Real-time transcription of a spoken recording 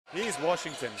Here's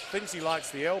Washington. Thinks he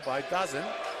likes the elbow, doesn't.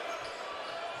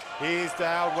 Here's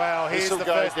Dale. Well, here's the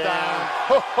first down.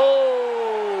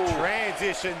 Ho-ho!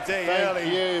 Transition D Thank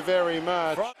early. you very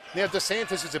much. Now,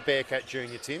 DeSantis is a Bearcat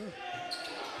junior, Tim.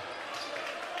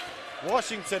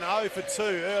 Washington 0 for 2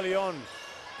 early on.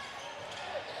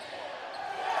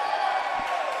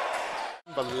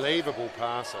 Unbelievable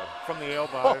passer. From the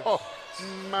elbow. Oh,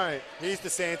 mate. Here's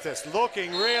DeSantis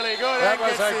looking really good. That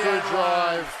was a good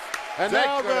drive. And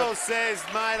Dalville says,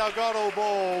 mate, I got all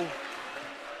ball.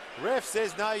 Ref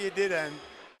says, no, you didn't.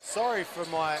 Sorry for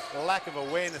my lack of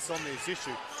awareness on this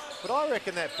issue, but I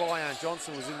reckon that Byron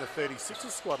Johnson was in the 36ers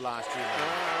squad last year.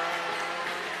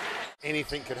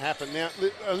 Anything can happen. Now,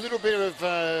 a little bit of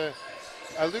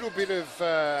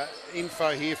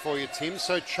info here for you, Tim.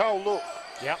 So, Chol, look.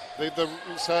 Yep.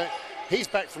 So, he's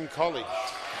back from college.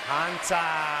 Hunter.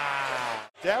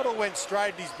 Dowdle went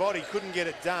straight at his body, couldn't get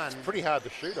it done. It's pretty hard to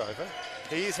shoot over.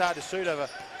 He is hard to shoot over.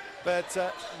 But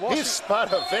here's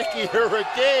Spadavecchia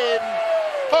again.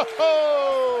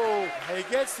 Ho-ho! He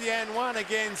gets the N1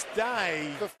 against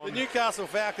Day. The Newcastle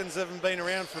Falcons haven't been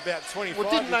around for about 25 years.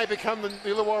 Well, didn't they become the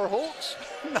Illawarra Hawks?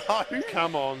 No.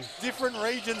 Come on. Different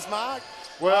regions, Mark.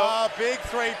 Well, big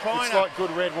three-pointer. It's like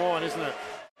good red wine, isn't it?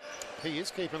 He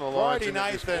is keeping the lines in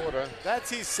this quarter.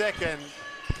 That's his second.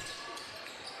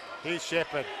 Here's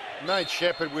Shepherd. Nate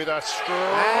Shepherd with a strong.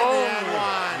 And the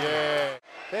N1. Yeah.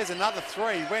 There's another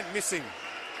three. Went missing.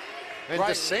 And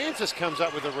DeSantis comes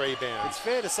up with a rebound. It's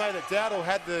fair to say that Dowdle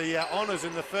had the honours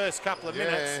in the first couple of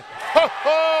minutes.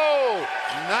 Ho-ho!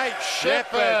 Nate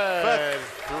Shepherd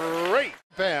for 3.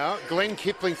 Bow, Glenn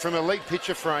Kipling from Elite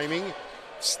Picture Framing,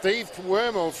 Steve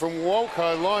Wormel from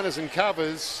Walco Liners and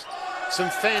Covers, some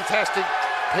fantastic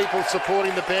people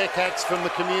supporting the Bearcats from the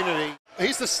community. He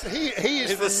is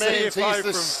from men's.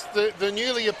 He's the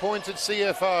newly appointed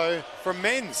CFO from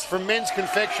men's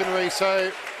confectionery.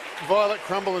 So Violet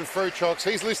Crumble and Fruit Chocks.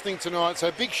 He's listening tonight. So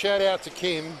big shout out to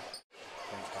Kim.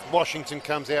 Washington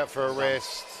comes out for a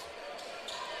rest.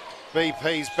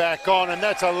 BP's back on, and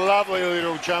that's a lovely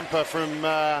little jumper from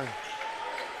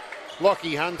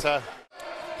Lockie Hunter.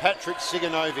 Patrick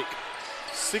Siganovic.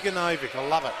 I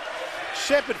love it.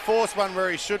 Shepherd forced one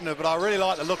where he shouldn't have, but I really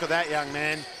like the look of that young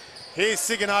man. Here's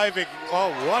Siganovic.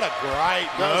 Oh, what a great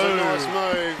move. That was a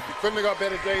nice move. He couldn't have got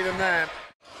better D than that.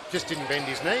 Just didn't bend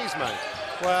his knees, mate.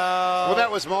 Well,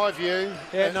 that was my view.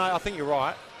 Yeah, no, I think you're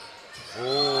right.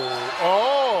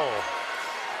 Oh.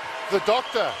 The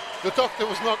doctor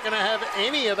was not going to have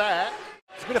any of that.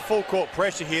 There's a bit of full court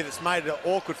pressure here that's made it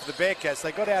awkward for the Bearcats.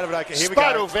 They got out of it okay. Here we go.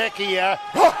 Spadavecchia.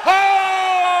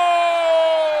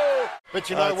 But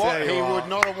you know what? He would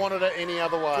not have wanted it any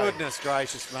other way. Goodness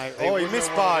gracious, mate. He missed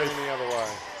both. Any other way.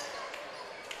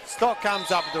 Stock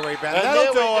comes up with the rebound. And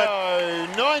that'll there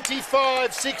we go.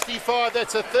 95-65.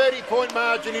 That's a 30-point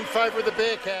margin in favour of the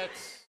Bearcats.